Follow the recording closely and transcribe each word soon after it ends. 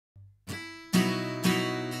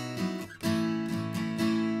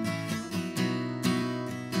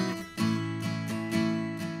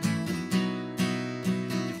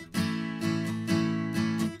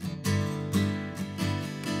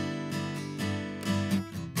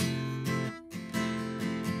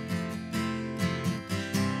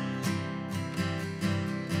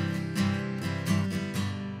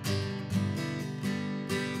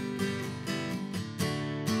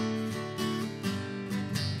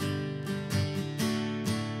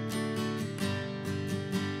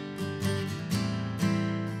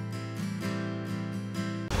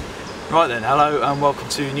Right then, hello and welcome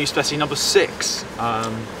to new Speci number 6.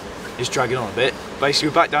 It's dragging on a bit. Basically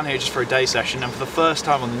we're back down here just for a day session, and for the first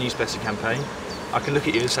time on the new Speci campaign I can look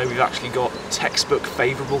at you and say we've actually got textbook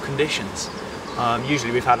favourable conditions.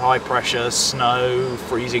 Usually we've had high pressure, snow,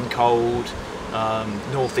 freezing cold,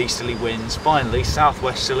 northeasterly winds. Finally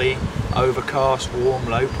southwesterly, overcast, warm,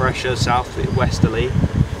 low pressure, southwesterly.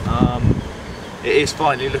 It is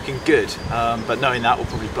finally looking good, but knowing that we'll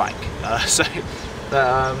probably blank.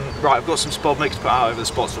 Right, I've got some spod mix to put out over the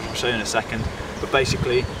spots which I'll show you in a second, but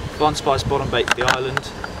basically bun spice bottom bait to the island,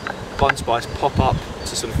 bun spice pop up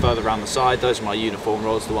to sort of further around the side. Those are my uniform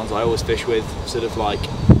rods, the ones I always fish with, sort of like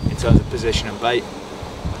in terms of position and bait.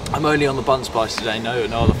 I'm only on the bun spice today, no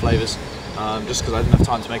other flavours, just because I didn't have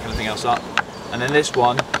time to make anything else up. And then this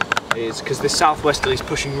one is, because this southwesterly is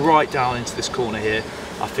pushing right down into this corner here,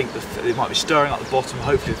 I think it might be stirring up the bottom.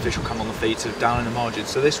 Hopefully the fish will come on the feed sort of down in the margin.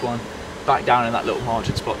 So this one back down in that little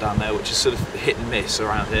margin spot down there, which is sort of hit and miss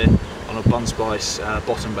around here on a bun spice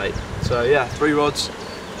bottom bait. So yeah, 3 rods.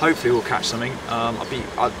 Hopefully we'll catch something. I'll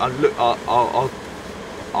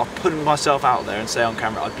put myself out there and say on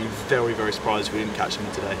camera I'd be very surprised if we didn't catch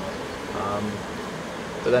something today.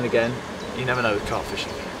 But then again, you never know with carp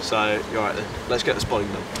fishing. So alright then, let's get the spotting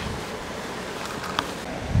done.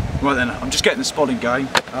 Right then, I'm just getting the spotting going.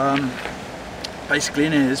 Basically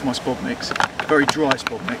in here is my spod mix, very dry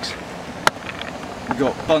spod mix. We've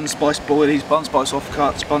got bun spice boilies, bun spice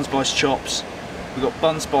offcuts, bun spice chops. We've got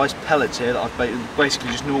bun spice pellets here that I've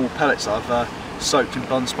basically just normal pellets that I've soaked in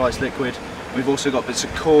bun spice liquid. We've also got bits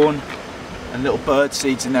of corn and little bird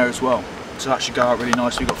seeds in there as well. So that should go out really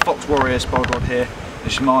nice. We've got Fox Warrior spod rod here, the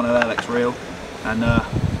Shimano LX reel, and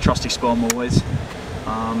trusty Spom always.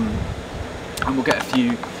 And we'll get a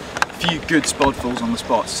few good spodfuls on the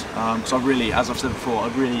spots. So I really, as I've said before,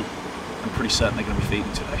 I'm pretty certain they're going to be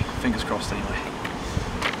feeding today. Fingers crossed anyway.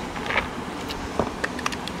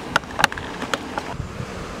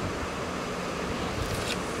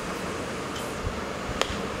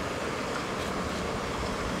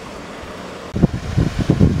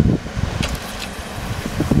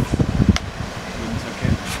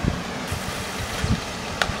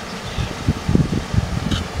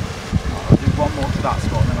 One more to that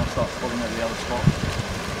spot and then I'll start spotting over the other spot.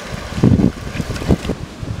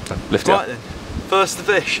 Lift it right up. Then, first the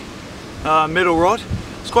fish. Middle rod.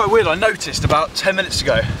 It's quite weird, I noticed about 10 minutes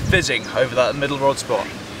ago fizzing over that middle rod spot.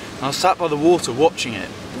 And I was sat by the water watching it,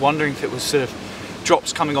 wondering if it was sort of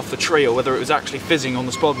drops coming off the tree or whether it was actually fizzing on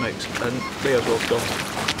the spod mix. And Leo's rod's gone.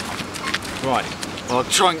 Right, well I'll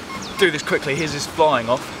try and do this quickly. Here's his flying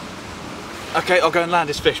off. Okay, I'll go and land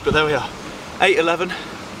his fish, but there we are. 8-11.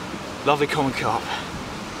 Lovely common carp.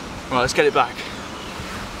 Right, let's get it back.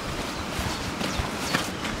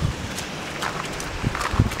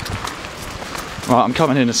 Right, I'm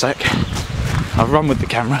coming in a sec. I'll run with the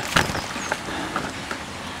camera.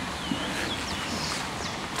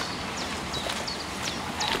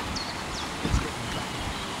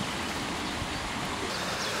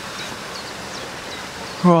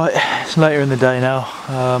 Right, it's later in the day now.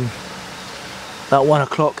 About 1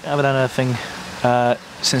 o'clock, haven't done anything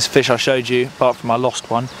since the fish I showed you, apart from my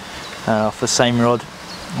lost one off the same rod,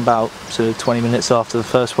 about sort of 20 minutes after the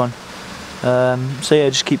first one. So yeah,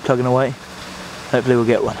 just keep plugging away. Hopefully we'll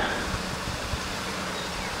get one.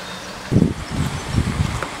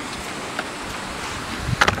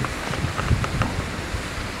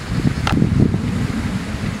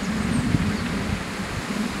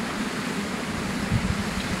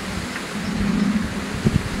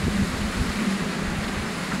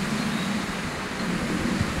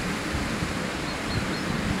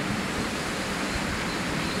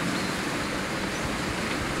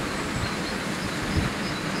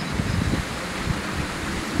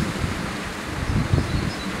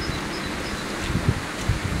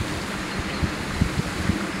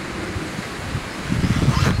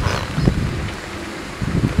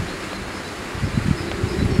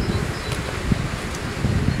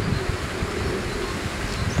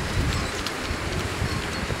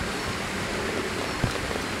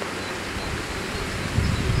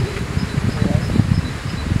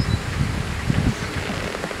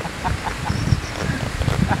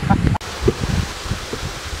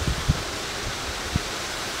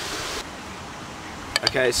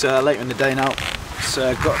 Okay, it's later in the day now. It's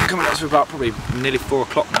coming up to about probably nearly 4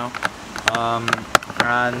 o'clock now,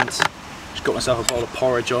 and just got myself a bowl of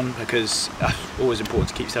porridge on because always important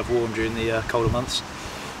to keep yourself warm during the colder months.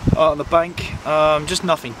 On the bank, just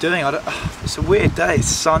nothing doing. It's a weird day. It's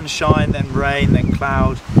sunshine, then rain, then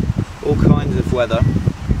cloud, all kinds of weather.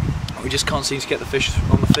 We just can't seem to get the fish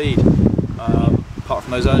on the feed, apart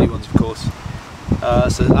from those early ones, of course.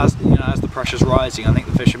 So as you know, as the pressure's rising, I think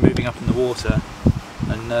the fish are moving up in the water,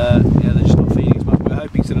 and yeah, they're just not feeding as much. We're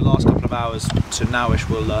hoping to the last couple of hours to nowish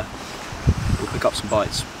we'll pick up some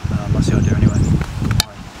bites. That's the idea anyway.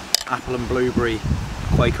 Apple and blueberry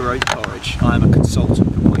Quaker oat porridge. I am a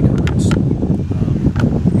consultant for Quaker oats.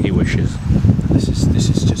 He wishes. This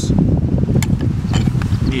is just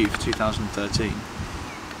new for 2013.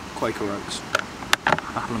 Quaker oats,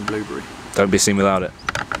 apple and blueberry. Don't be seen without it.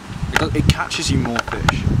 It catches you more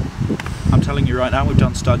fish. I'm telling you right now, we've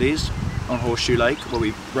done studies on Horseshoe Lake where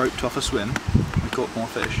we roped off a swim. We caught more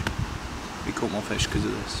fish. We caught more fish because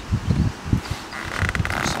of this.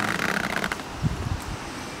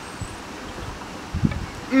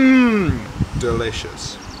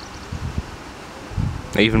 Delicious.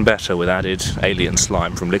 Even better with added alien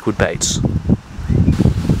slime from liquid baits.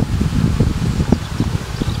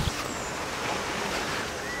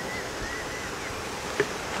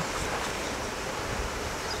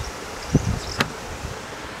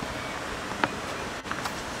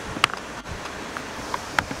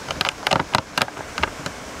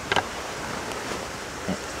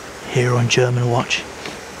 Here on German watch,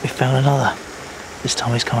 we found another. This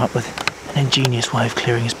time he's come up with an ingenious way of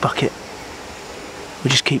clearing his bucket. We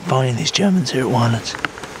just keep finding these Germans here at Winelands.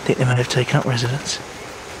 Think they may have taken up residence.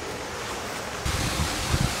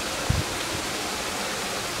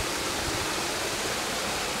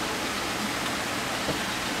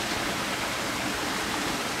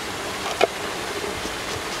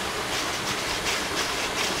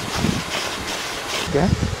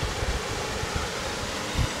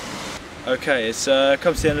 Okay, it's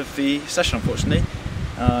come to the end of the session, unfortunately.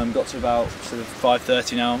 Got to about sort of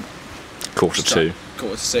 5:30 now. Quarter to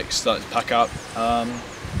 6, starting to pack up.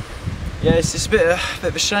 Yeah, it's a bit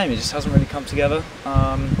of a shame. It just hasn't really come together.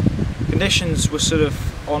 Conditions were sort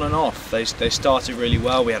of on and off. They started really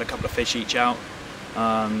well. We had a couple of fish each out.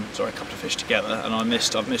 Sorry, a couple of fish together, and I've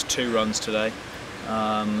missed 2 runs today.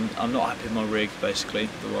 I'm not happy with my rig, basically,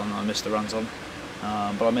 the one I missed the runs on.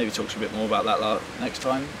 But I'll maybe talk to you a bit more about that next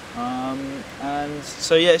time. And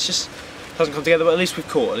so yeah, it's just hasn't come together, but at least we've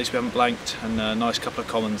caught. At least we haven't blanked, and a nice couple of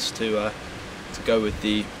commons to go with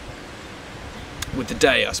the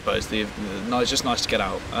day, I suppose. It's just nice to get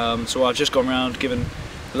out. So I've just gone around giving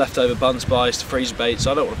leftover bun spice to freezer baits.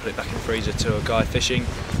 I don't want to put it back in the freezer to a guy fishing.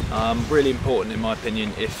 Really important, in my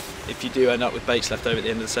opinion, if you do end up with baits left over at the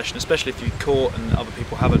end of the session, especially if you've caught and other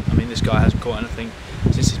people haven't. I mean, this guy hasn't caught anything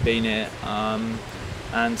since he's been here,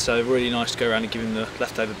 and so really nice to go around and give him the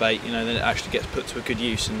leftover bait. You know, then it actually gets put to a good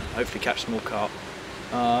use and hopefully catch some more carp.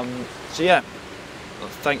 So yeah,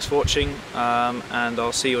 thanks for watching, and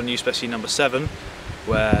I'll see you on new Speci number 7,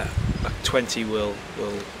 where a 20 will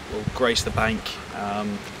grace the bank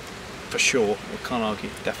for sure. We can't argue,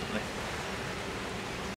 definitely.